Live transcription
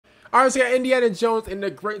All right, so we got Indiana Jones and the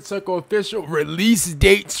Great Circle official release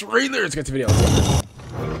date trailer. Let's get to the video.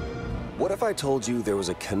 What if I told you there was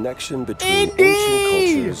a connection between ancient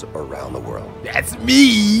cultures around the world? That's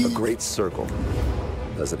me. A great circle.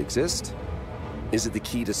 Does it exist? Is it the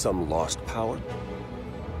key to some lost power?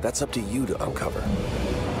 That's up to you to uncover.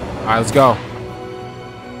 All right, let's go.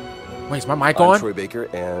 Wait, is my mic on? I'm Troy Baker,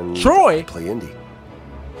 and Troy? play Indy.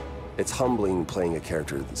 It's humbling playing a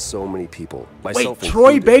character that so many people, Wait, myself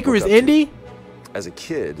Troy included, Baker look is up to. Indy? As a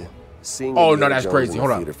kid, seeing Oh, no, Indiana that's Jones crazy. in the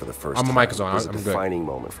Hold on. theater for the first My time mic is on. was a I'm good. defining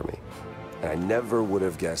moment for me. And I never would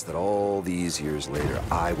have guessed that all these years later,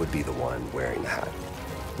 I would be the one wearing the hat.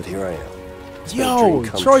 But here I am. It's been a Yo, dream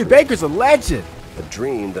come Troy true. Baker's a legend. A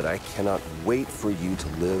dream that I cannot wait for you to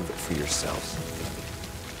live for yourselves.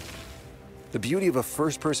 The beauty of a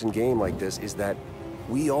first-person game like this is that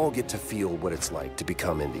we all get to feel what it's like to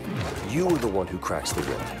become Indy. You are the one who cracks the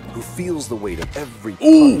whip, who feels the weight of every punch,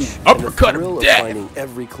 and the uppercut of thrill of death. finding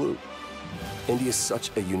every clue. Indy is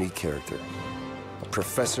such a unique character. A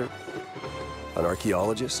professor, an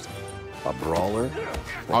archaeologist, a brawler, an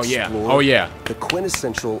Oh, yeah. explorer, Oh, yeah. the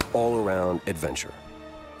quintessential all-around adventure.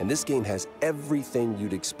 And this game has everything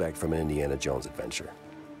you'd expect from an Indiana Jones adventure.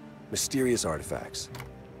 Mysterious artifacts,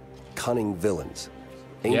 cunning villains,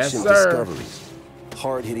 Yes, ancient sir. discoveries,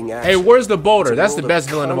 hard-hitting action. Hey, where's the boulder? It's a That's the world best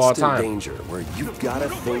villain of all constant time. danger where you've got to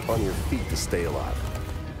think on your feet to stay alive.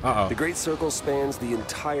 Uh-oh. The Great Circle spans the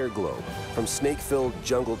entire globe, from snake-filled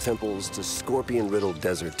jungle temples to scorpion-riddled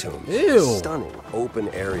desert tombs. Ew. Stunning open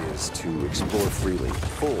areas to explore freely,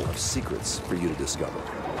 full of secrets for you to discover.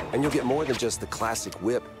 And you'll get more than just the classic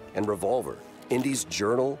whip and revolver. Indy's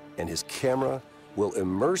journal and his camera will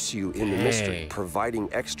immerse you in the mystery, providing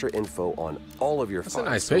extra info on all of your That's finds. a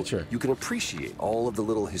nice so picture. you can appreciate all of the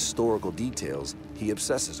little historical details he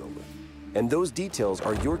obsesses over. And those details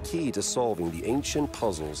are your key to solving the ancient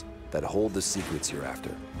puzzles that hold the secrets you're after.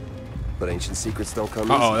 But ancient secrets don't come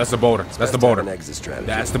easy. Uh-oh, that's the boulder. It's That's best the to have boulder. an exit strategy.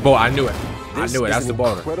 That's the boulder. I knew it. I This knew it. is That's the an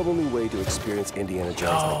boulder. incredible new way to experience Indiana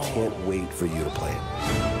Jones, and I can't wait for you to play it.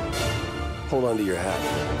 Hold on to your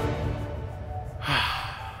hat.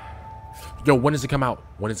 Yo, when does it come out?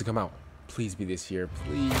 When does it come out? Please be this year.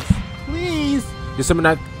 Please. Please. December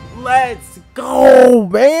 9th. Let's go,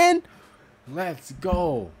 man. Let's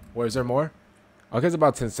go. Wait, is there more? Okay, it's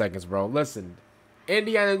about 10 seconds, bro. Listen.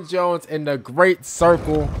 Indiana Jones and the Great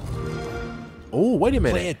Circle. Oh, wait a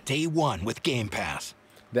minute. Play it day one with Game Pass.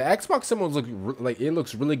 The Xbox symbols look like it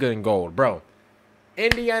looks really good in gold, bro.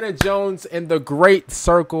 Indiana Jones and the Great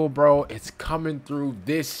Circle, bro. It's coming through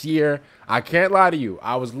this year. I can't lie to you.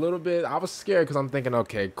 I was scared because I'm thinking,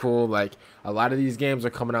 okay, cool. Like a lot of these games are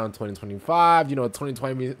coming out in 2025. You know,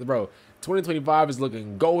 2020, bro. 2025 is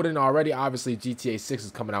looking golden already. Obviously, GTA 6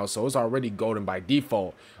 is coming out, so it's already golden by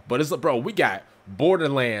default. But it's, bro, we got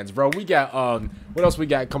Borderlands, bro. We got what else we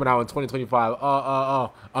got coming out in 2025?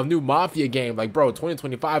 A new Mafia game. Like, bro,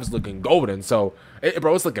 2025 is looking golden. So,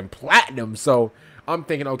 bro, it's looking platinum. So, I'm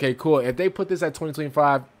thinking, okay, cool. If they put this at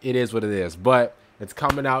 2025, it is what it is. But it's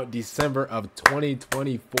coming out December of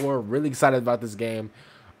 2024. Really excited about this game.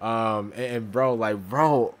 And bro, like,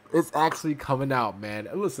 bro, it's actually coming out, man.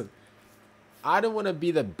 Listen, I don't want to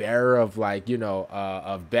be the bearer of, like, you know,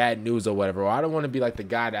 of bad news or whatever. I don't want to be like the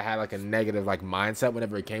guy that had like a negative like mindset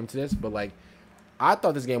whenever it came to this. But like, I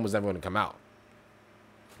thought this game was never going to come out.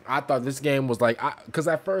 I thought this game was like, because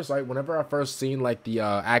at first, like, whenever I first seen like the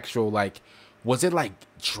actual like, was it like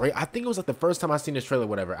I think it was like the first time I seen this trailer,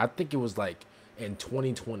 whatever. I think it was like in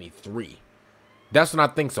 2023. That's when I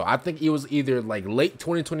think so. I think it was either like late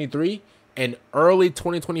 2023 and early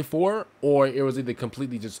 2024, or it was either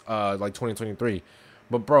completely just like 2023.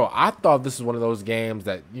 But bro, I thought this is one of those games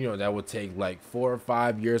that, you know, that would take like 4 or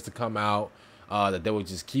 5 years to come out, that they would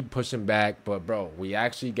just keep pushing back. But bro, we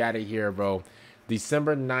actually got it here, bro.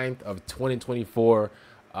 December 9th of 2024.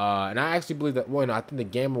 And I actually believe that, well, no, I think the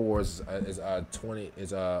Game Awards is on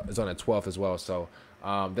the 12th as well. So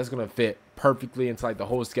that's gonna fit perfectly into like the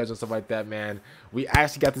whole schedule and stuff like that, man. We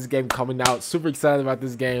actually got this game coming out. Super excited about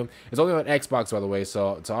this game. It's only on Xbox, by the way.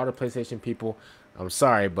 So to all the PlayStation people, I'm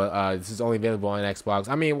sorry, but this is only available on Xbox.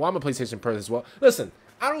 I mean, well, I'm a PlayStation person as well. Listen,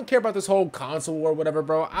 I don't care about this whole console war or whatever,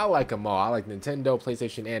 bro. I like them all. I like Nintendo,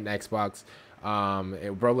 PlayStation, and Xbox.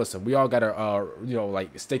 And bro, listen, we all gotta you know,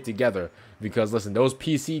 like, stick together, because listen, those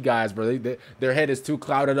PC guys, bro, their head is too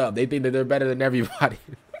clouded up. They think that they're better than everybody.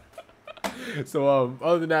 So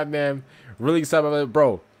other than that, man, really excited about it,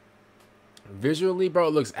 bro. Visually, bro,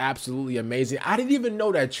 it looks absolutely amazing. I didn't even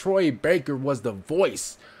know that Troy Baker was the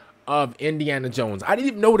voice of Indiana Jones. I didn't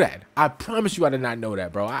even know that. I promise you, I did not know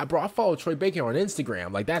that, bro. I follow Troy Baker on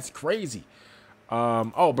Instagram. Like, that's crazy.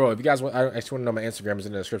 Oh, bro, if you guys want, I actually want to know, my Instagram is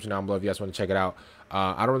in the description down below if you guys want to check it out.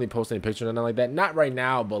 I don't really post any pictures or nothing like that. Not right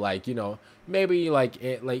now, but like, you know, maybe like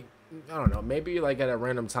I don't know, maybe like at a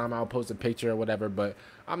random time I'll post a picture or whatever. But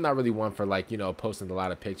I'm not really one for like, you know, posting a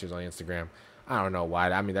lot of pictures on Instagram. I don't know why.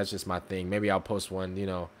 I mean, that's just my thing. Maybe I'll post one, you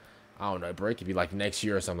know, I don't know, bro. It could be like next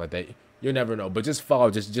year or something like that. You never know. But just follow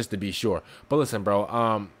just to be sure. But listen,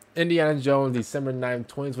 bro. Indiana Jones, December 9th,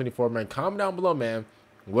 2024, man. Comment down below, man.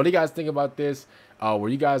 What do you guys think about this? Were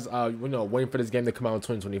you guys, you know, waiting for this game to come out in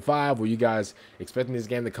 2025? Were you guys expecting this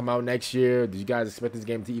game to come out next year? Did you guys expect this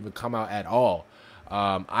game to even come out at all?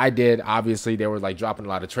 I did. Obviously, they were like dropping a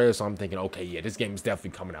lot of trailers, so I'm thinking, okay, yeah, this game is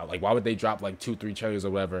definitely coming out. Like, why would they drop like 2-3 trailers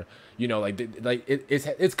or whatever? You know, like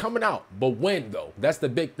it's coming out, but when though? That's the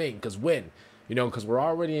big thing. Cause when, you know, cause we're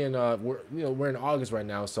already in we're in August right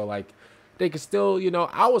now, so like they could still, you know,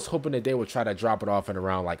 I was hoping that they would try to drop it off in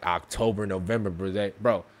around like October, November,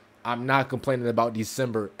 bro. I'm not complaining about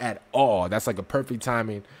December at all. That's like a perfect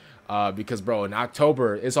timing, because bro, in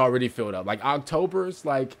October it's already filled up. Like October's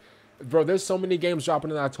like, bro, there's so many games dropping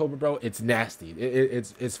in October, bro. It's nasty.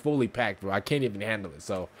 It's fully packed, bro. I can't even handle it.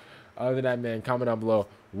 So, other than that, man, comment down below.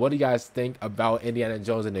 What do you guys think about Indiana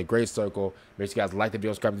Jones and the Great Circle? Make sure you guys like the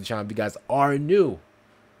video, subscribe to the channel. If you guys are new,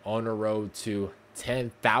 on the road to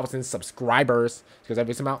 10,000 subscribers. Because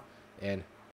every time out, and